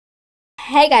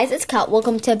Hey guys, it's Kat.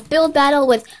 Welcome to Build Battle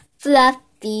with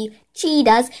Fluffy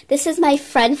Cheetahs. This is my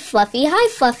friend Fluffy. Hi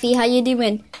Fluffy, how you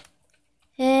doing?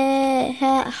 Hey,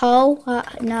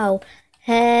 no.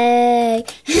 Hey.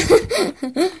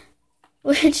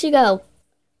 Where'd she go?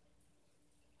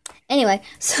 Anyway,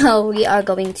 so we are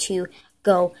going to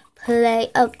go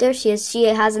play. Oh, there she is. She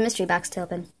has a mystery box to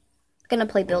open. Gonna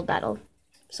play Build Battle.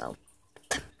 So,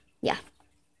 yeah.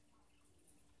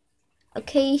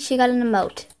 Okay, she got an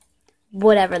emote.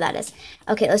 Whatever that is.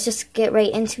 Okay, let's just get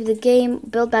right into the game.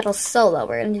 Build Battle solo.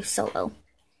 We're gonna do solo.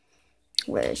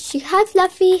 Where is she? Hi,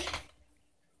 Fluffy.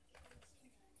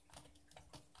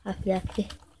 Hi, Fluffy.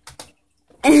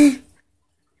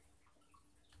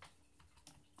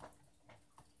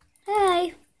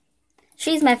 Hi.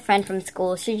 She's my friend from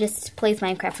school. She just plays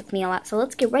Minecraft with me a lot. So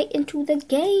let's get right into the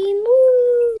game.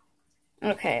 Woo!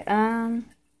 Okay,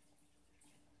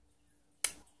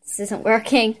 this isn't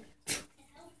working.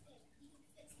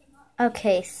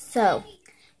 Okay, so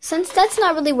since that's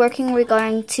not really working, we're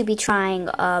going to be trying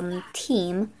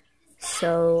team.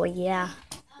 So yeah,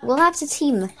 we'll have to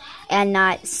team and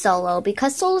not solo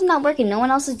because solo's not working. No one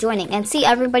else is joining. And see,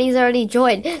 everybody's already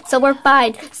joined, so we're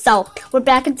fine. So we're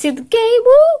back into the game.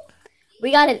 Woo!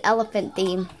 We got an elephant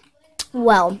theme.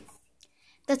 Well,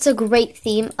 that's a great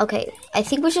theme. Okay, I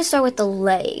think we should start with the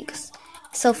legs.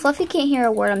 So Fluffy can't hear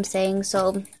a word I'm saying,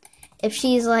 so if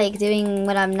she's like doing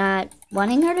what I'm not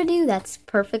wanting her to do, that's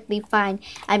perfectly fine.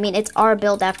 I mean, it's our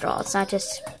build after all. It's not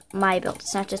just my build.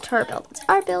 It's not just her build. It's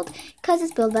our build because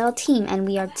it's Build Battle Team, and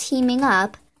we are teaming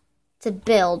up to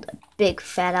build a big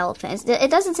fat elephant.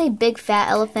 It doesn't say big fat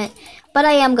elephant, but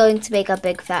I am going to make a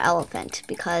big fat elephant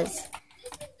because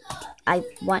I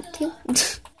want to.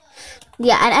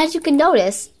 Yeah, and as you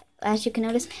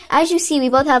see, we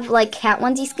both have like cat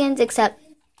onesie skins, except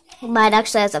mine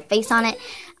actually has a face on it.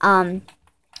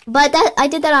 But I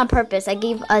did that on purpose. I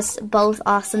gave us both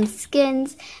awesome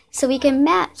skins so we can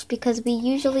match because we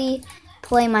usually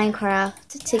play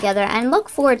Minecraft together. And look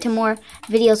forward to more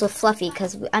videos with Fluffy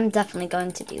because I'm definitely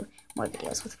going to do more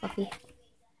videos with Fluffy.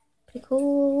 Pretty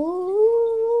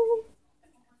cool.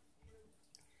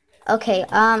 Okay,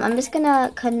 I'm just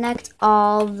gonna connect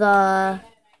all the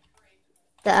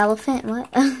elephant. What?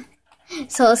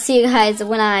 So I'll see you guys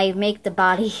when I make the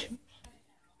body.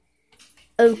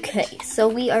 Okay, so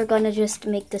we are gonna just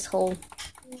make this whole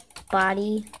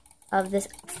body of this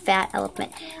fat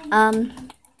elephant. I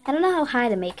don't know how high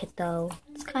to make it though.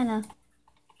 It's kind of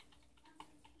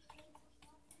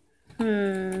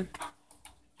hang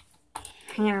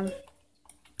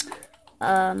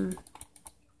on.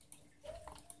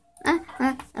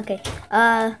 Okay.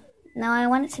 Now I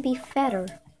want it to be fatter.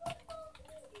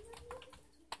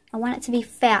 I want it to be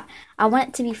fat. I want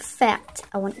it to be fat.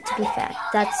 I want it to be fat.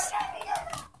 That's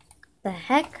the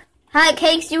heck? Hi,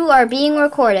 Cakes, you are being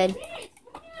recorded.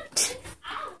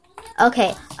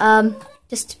 Okay,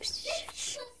 just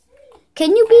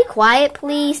can you be quiet,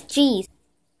 please? Jeez.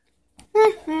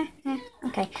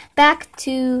 Okay, back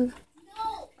to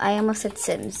I almost said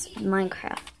Sims,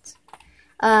 Minecraft.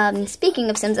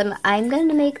 Speaking of Sims, I'm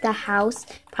gonna make the house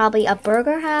probably a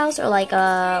burger house or like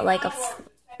a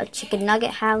chicken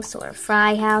nugget house or a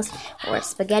fry house or a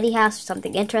spaghetti house or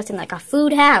something interesting like a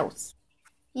food house.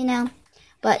 You know,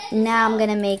 but now I'm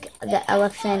gonna make the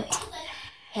elephant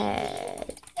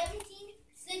head.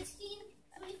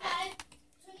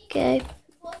 Okay.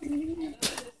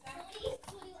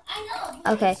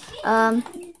 Okay.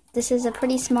 This is a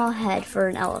pretty small head for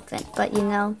an elephant, but you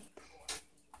know,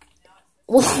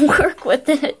 we'll work with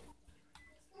it.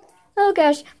 Oh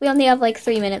gosh, we only have like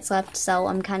 3 minutes left, so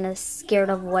I'm kind of scared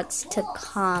of what's to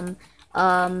come.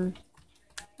 I'm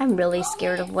really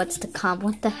scared of what's to come.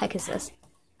 What the heck is this?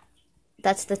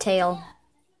 That's the tail.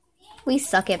 We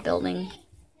suck at building.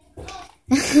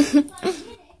 We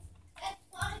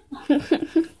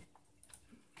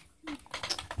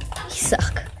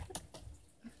suck.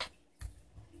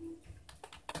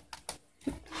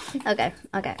 Okay.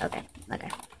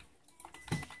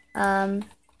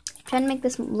 Trying to make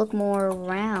this look more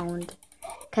round,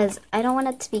 because I don't want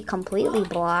it to be completely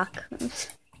block.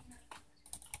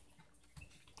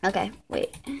 Okay,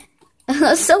 wait.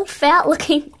 So fat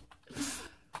looking.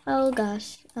 Oh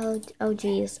gosh. Oh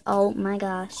geez. Oh my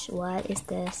gosh. What is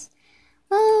this?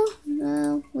 Oh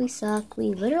no, we suck.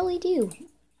 We literally do.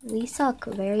 We suck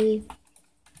very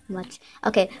much.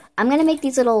 Okay, I'm gonna make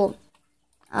these little.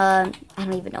 I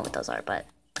don't even know what those are, but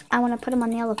I want to put them on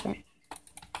the elephant.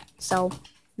 So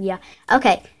yeah.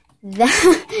 Okay.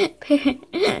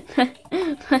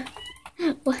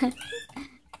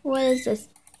 What is this?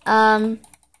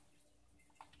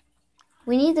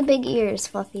 We need the big ears,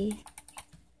 Fluffy.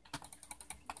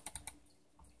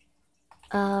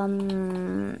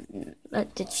 Did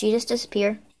she just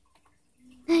disappear?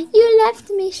 You left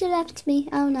me. She left me.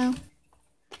 Oh no.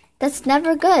 That's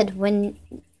never good when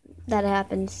that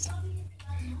happens.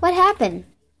 What happened?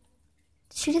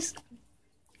 Did she just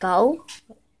go?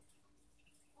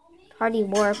 Party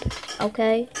warp.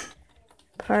 Okay.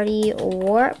 Party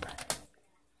warp.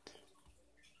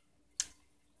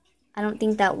 I don't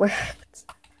think that worked.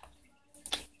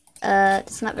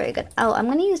 It's not very good. Oh, I'm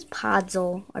gonna use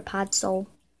Podzol or Podsol.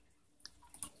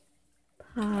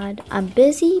 I'm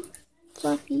busy,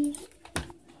 Fluffy.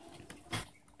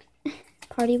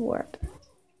 Party warp.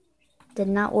 Did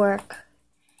not work.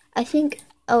 I think.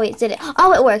 Oh wait, did it?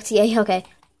 Oh, it worked. Yeah. Okay.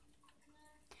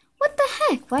 What the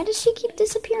heck? Why does she keep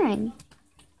disappearing?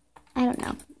 I don't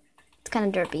know. It's kind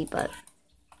of derpy, but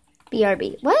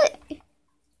BRB. What?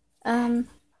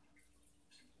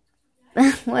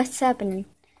 What's happening?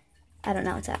 I don't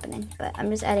know what's happening, but I'm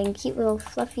just adding cute little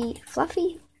fluffy?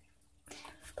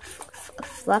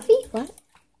 What?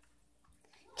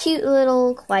 Cute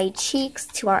little kawaii cheeks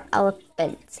to our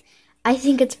elephant. I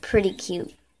think it's pretty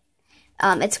cute.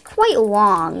 It's quite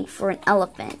long for an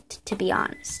elephant, to be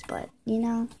honest, but, you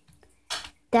know,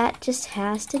 that just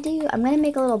has to do. I'm going to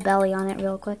make a little belly on it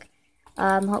real quick.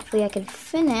 Hopefully I can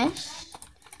finish.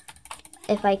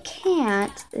 If I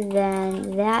can't,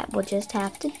 then that will just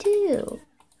have to do.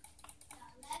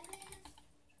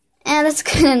 And that's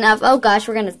good enough. Oh gosh,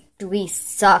 we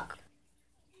suck.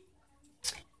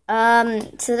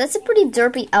 So that's a pretty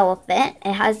derpy elephant.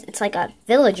 It's like a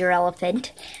villager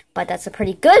elephant, but that's a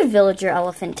pretty good villager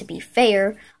elephant to be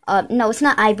fair. No, it's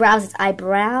not eyebrows, it's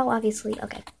eyebrow, obviously.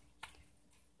 Okay.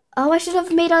 Oh, I should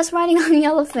have made us riding on the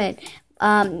elephant.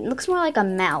 It looks more like a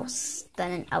mouse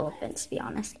than an elephant, to be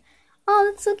honest. Oh,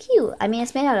 that's so cute. I mean,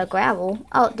 it's made out of gravel.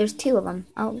 Oh, there's two of them.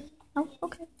 Oh,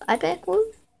 okay. I bet.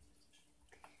 Woo.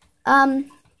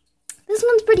 This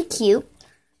one's pretty cute.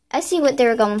 I see what they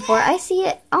were going for. I see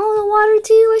it. Oh, the water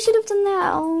too. I should have done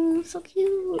that. Oh, so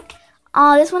cute.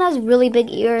 Oh, this one has really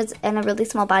big ears and a really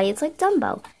small body. It's like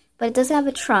Dumbo, but it doesn't have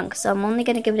a trunk, so I'm only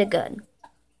gonna give it a good.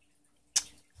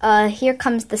 Here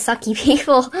comes the sucky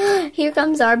people. Here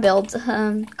comes our build.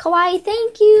 Kawaii,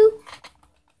 thank you.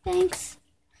 Thanks.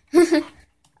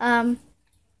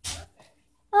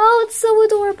 Oh, it's so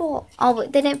adorable. Oh,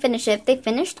 they didn't finish it. If they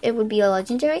finished, it would be a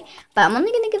legendary. But I'm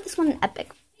only going to give this one an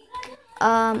epic.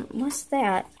 What's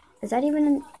that? Is that even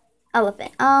an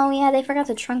elephant? Oh, yeah, they forgot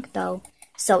the trunk, though.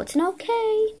 So it's an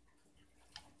okay.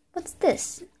 What's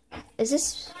this? Is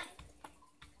this...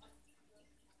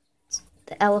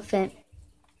 The elephant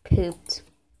pooped.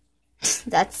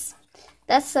 That's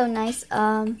so nice.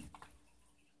 Hi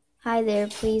there,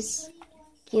 please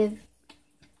give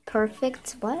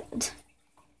perfect... What?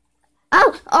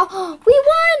 Oh, we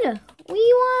won!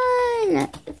 We won!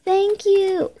 Thank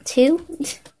you. 2?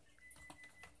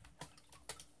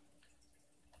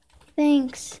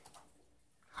 Thanks.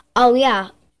 Oh, yeah.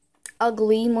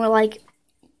 Ugly, more like...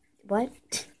 What?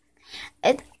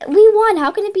 We won.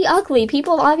 How can it be ugly?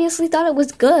 People obviously thought it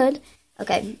was good.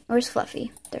 Okay, where's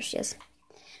Fluffy? There she is.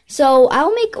 So,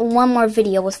 I'll make one more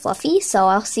video with Fluffy, so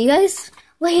I'll see you guys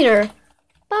later.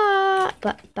 Bye.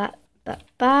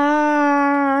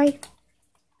 Bye.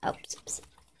 Oops.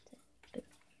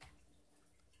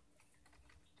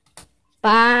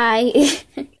 Bye.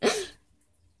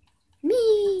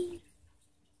 Me.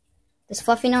 Does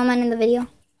Fluffy know I'm in the video?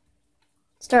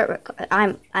 Start.